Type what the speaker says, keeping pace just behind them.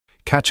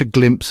Catch a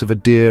glimpse of a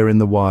deer in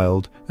the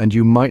wild, and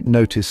you might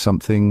notice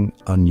something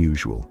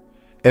unusual.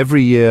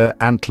 Every year,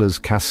 antlers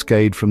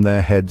cascade from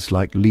their heads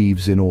like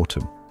leaves in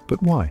autumn.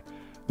 But why?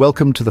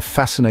 Welcome to the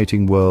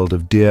fascinating world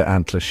of deer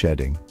antler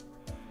shedding.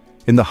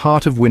 In the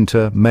heart of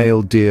winter,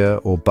 male deer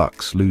or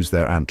bucks lose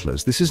their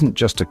antlers. This isn't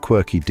just a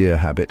quirky deer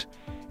habit.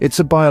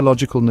 It's a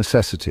biological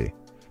necessity.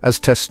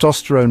 As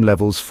testosterone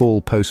levels fall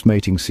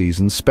post-mating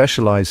season,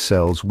 specialized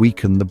cells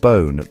weaken the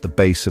bone at the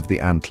base of the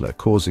antler,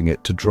 causing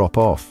it to drop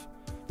off.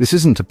 This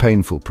isn't a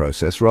painful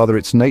process, rather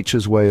it's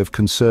nature's way of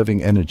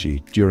conserving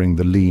energy during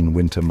the lean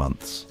winter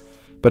months.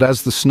 But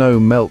as the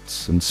snow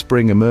melts and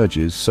spring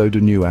emerges, so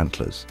do new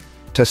antlers.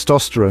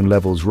 Testosterone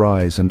levels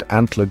rise and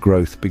antler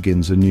growth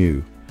begins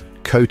anew.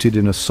 Coated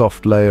in a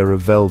soft layer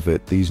of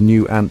velvet, these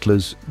new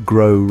antlers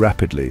grow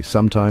rapidly,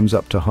 sometimes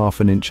up to half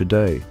an inch a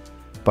day.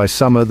 By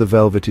summer, the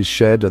velvet is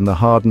shed and the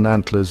hardened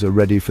antlers are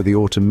ready for the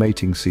autumn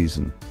mating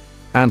season.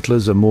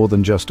 Antlers are more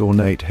than just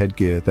ornate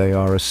headgear, they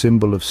are a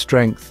symbol of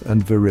strength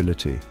and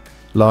virility.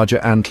 Larger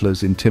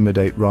antlers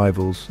intimidate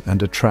rivals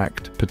and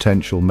attract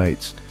potential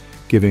mates,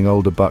 giving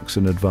older bucks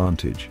an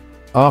advantage.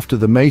 After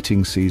the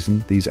mating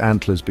season, these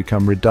antlers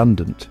become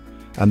redundant,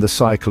 and the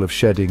cycle of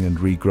shedding and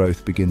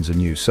regrowth begins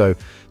anew. So,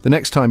 the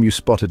next time you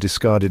spot a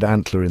discarded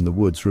antler in the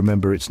woods,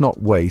 remember it's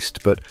not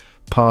waste, but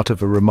part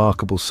of a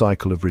remarkable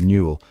cycle of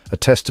renewal, a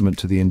testament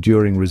to the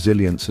enduring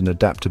resilience and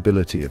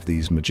adaptability of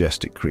these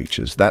majestic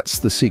creatures. That's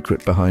the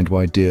secret behind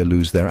why deer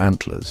lose their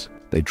antlers.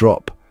 They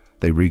drop,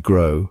 they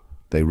regrow,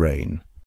 they reign.